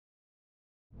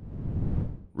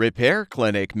Repair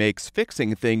Clinic makes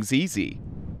fixing things easy,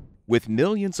 with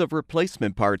millions of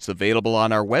replacement parts available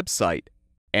on our website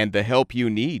and the help you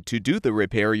need to do the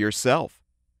repair yourself.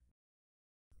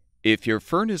 If your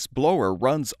furnace blower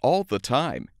runs all the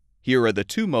time, here are the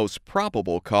two most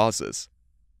probable causes.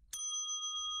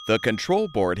 The control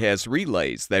board has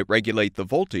relays that regulate the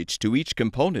voltage to each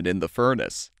component in the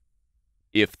furnace.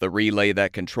 If the relay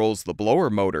that controls the blower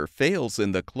motor fails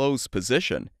in the closed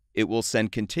position, it will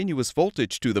send continuous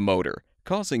voltage to the motor,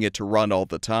 causing it to run all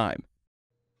the time.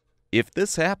 If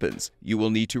this happens, you will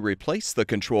need to replace the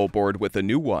control board with a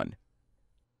new one.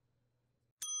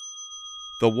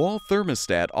 The wall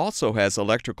thermostat also has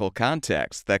electrical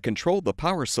contacts that control the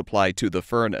power supply to the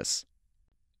furnace.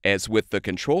 As with the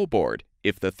control board,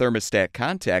 if the thermostat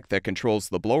contact that controls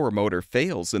the blower motor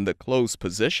fails in the closed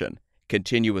position,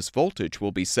 continuous voltage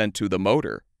will be sent to the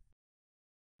motor.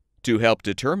 To help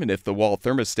determine if the wall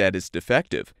thermostat is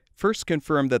defective, first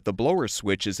confirm that the blower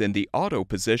switch is in the auto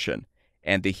position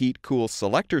and the heat-cool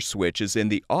selector switch is in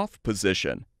the off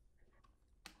position.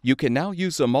 You can now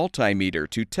use a multimeter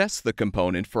to test the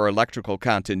component for electrical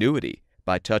continuity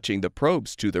by touching the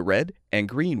probes to the red and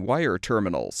green wire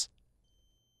terminals.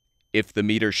 If the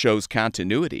meter shows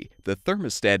continuity, the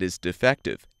thermostat is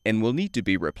defective and will need to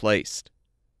be replaced.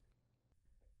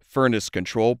 Furnace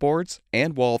control boards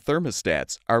and wall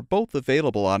thermostats are both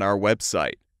available on our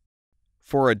website.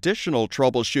 For additional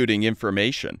troubleshooting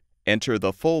information, enter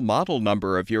the full model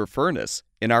number of your furnace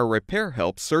in our Repair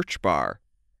Help search bar.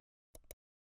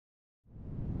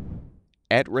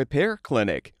 At Repair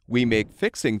Clinic, we make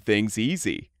fixing things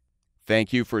easy.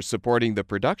 Thank you for supporting the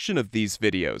production of these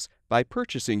videos by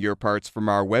purchasing your parts from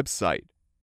our website.